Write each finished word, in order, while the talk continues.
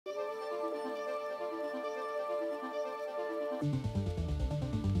We're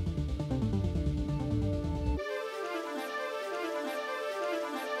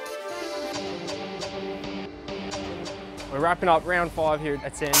wrapping up round 5 here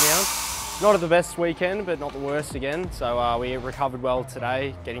at Sandown. Not at the best weekend, but not the worst again. So we recovered well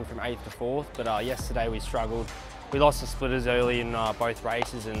today, getting from 8th to 4th, but yesterday we struggled. We lost the splitters early in both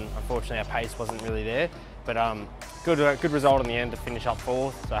races, and unfortunately our pace wasn't really there. But good result in the end to finish up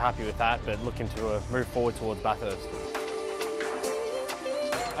 4th, so happy with that, but looking to move forward towards Bathurst.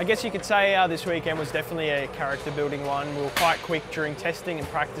 I guess you could say this weekend was definitely a character building one. We were quite quick during testing and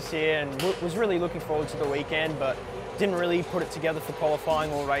practice here, and was really looking forward to the weekend, but didn't really put it together for qualifying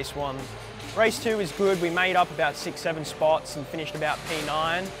or race 1. Race 2 was good. We made up about 6-7 spots and finished about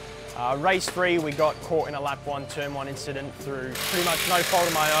P9. Race 3, we got caught in a lap 1, turn 1 incident through pretty much no fault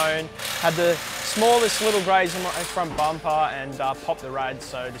of my own. Had the smallest little graze on my front bumper and popped the rad,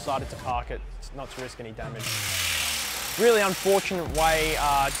 so decided to park it, not to risk any damage. Really unfortunate way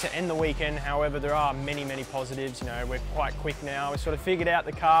to end the weekend. However, there are many positives. You know, we're quite quick now. We sort of figured out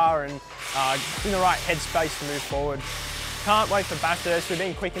the car and in the right headspace to move forward. Can't wait for Bathurst. We've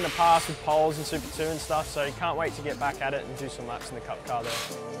been quick in the past with poles and Super 2 and stuff, so can't wait to get back at it and do some laps in the Cup car there.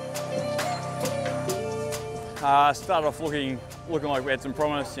 Started off looking like we had some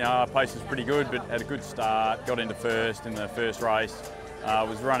promise. You know, our pace was pretty good, but had a good start. Got into first in the first race.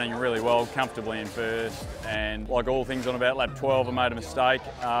 Was running really well, comfortably in first, and like all things on about lap 12, I made a mistake,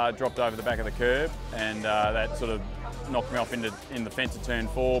 dropped over the back of the curb, and that sort of knocked me off in the fence at turn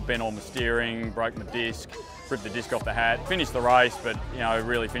 4, bent all my steering, broke my disc, ripped the disc off the hat. Finished the race, but you know,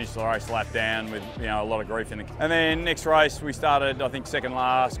 really finished the race lap down with a lot of grief in the. And then next race we started, I think second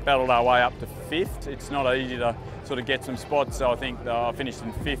last, battled our way up to 5th. It's not easy to sort of get some spots, so I think I finished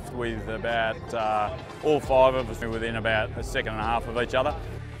in 5th with about all 5 of us within about a second and a half of each other.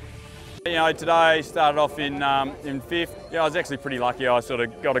 You know, today started off in 5th. Yeah, I was actually pretty lucky. I sort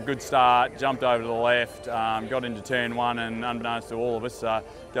of got a good start, jumped over to the left, got into turn 1, and unbeknownst to all of us,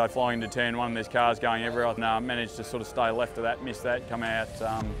 go flying into turn 1. There's cars going everywhere. I managed to sort of stay left of that, miss that, come out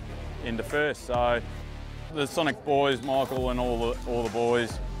into first. So the Sonic boys, Michael and all the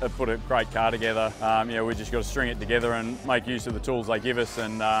boys, have put a great car together. You know, we just got to string it together and make use of the tools they give us.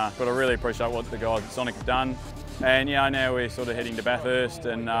 And but I really appreciate what the guys at Sonic have done. And you know, now we're sort of heading to Bathurst,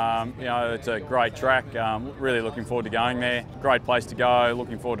 and you know, it's a great track. Really looking forward to going there. Great place to go.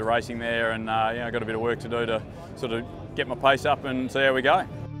 Looking forward to racing there, and you know, got a bit of work to do to sort of get my pace up and see how we go.